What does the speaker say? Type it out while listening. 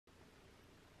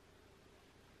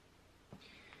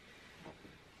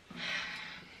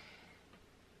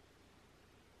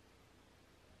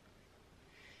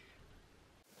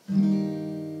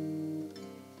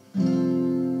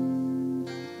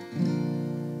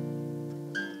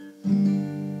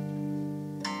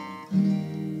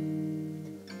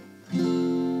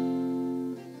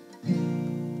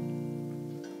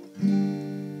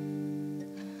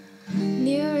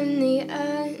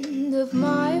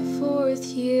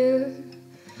here.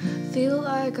 Feel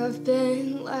like I've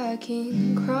been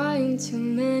lacking, crying too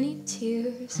many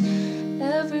tears.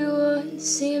 Everyone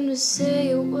seemed to say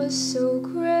it was so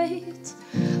great,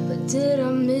 but did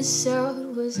I miss out?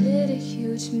 Was it a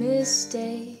huge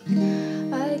mistake?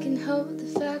 I can help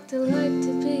the fact I like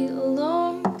to be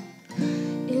alone.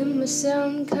 It must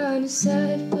sound kinda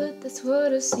sad, but that's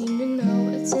what I seem to know.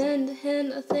 I tend to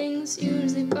handle things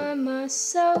usually by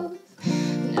myself,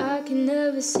 and I can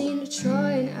never seem to try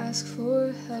and ask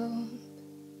for help.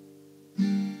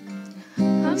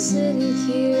 I'm sitting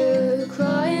here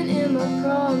crying in my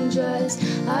prom dress.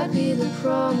 I'd be the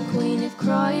prom queen if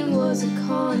crying was a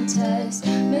contest.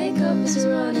 Makeup is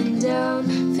running down,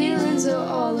 feelings are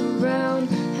all around.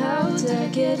 How did I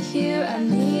get here? I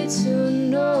need to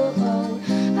know.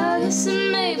 I guess I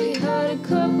maybe had a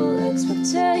couple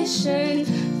expectations,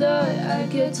 thought I'd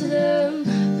get to them,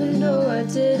 but no I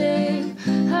didn't.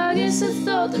 I guess I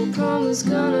thought the prom was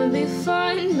gonna be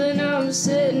fun, but now I'm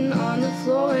sitting on the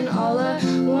floor and all I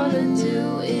wanna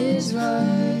do is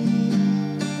run.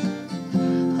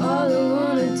 All I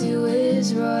wanna do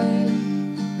is run.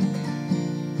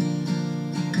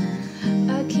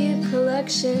 I keep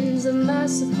collections of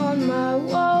masks upon my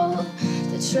wall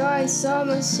to try and stop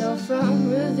myself from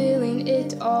revealing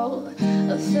it all.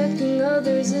 Affecting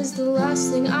others is the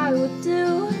last thing I would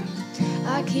do.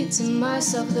 I keep to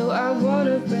myself though I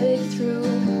wanna break through.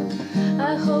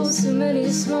 I hold so many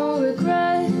small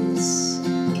regrets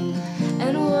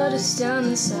and what is down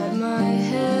inside my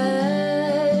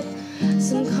head.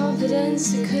 Some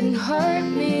confidence that couldn't hurt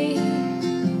me.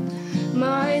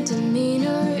 My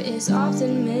demeanor is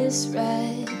often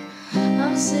misread.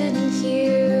 I'm sitting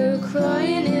here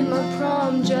crying in my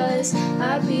prom dress.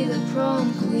 I'd be the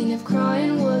prom queen if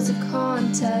crying was a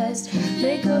contest.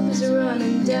 Makeup is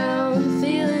running down,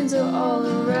 feelings are all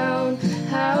around.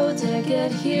 How did I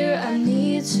get here? I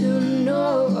need to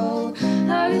know.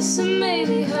 I guess I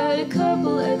maybe had a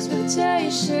couple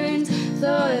expectations,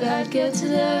 thought I'd get to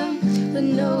them, but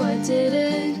no I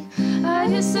didn't. I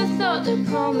guess I thought the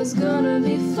prom was gonna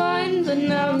be fun, but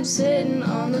now I'm sitting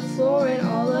on the floor and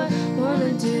all I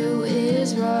wanna do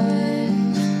is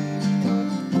run.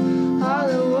 All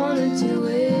I wanna do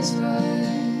is run.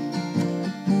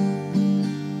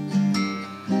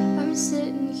 I'm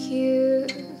sitting here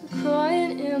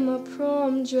crying in my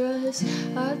prom dress.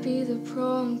 I'd be the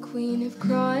prom queen if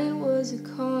crying was a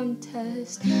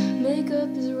contest. Makeup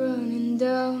is running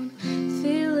down,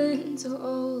 feelings are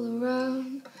all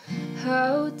around.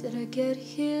 How did I get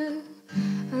here?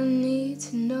 I need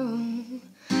to know.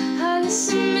 I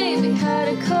guess I maybe had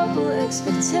a couple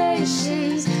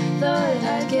expectations, thought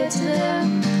I'd get to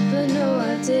them, but no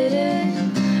I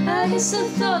didn't. I guess I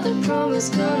thought the prom was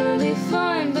gonna be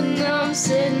fun, but now I'm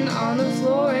sitting on the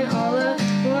floor and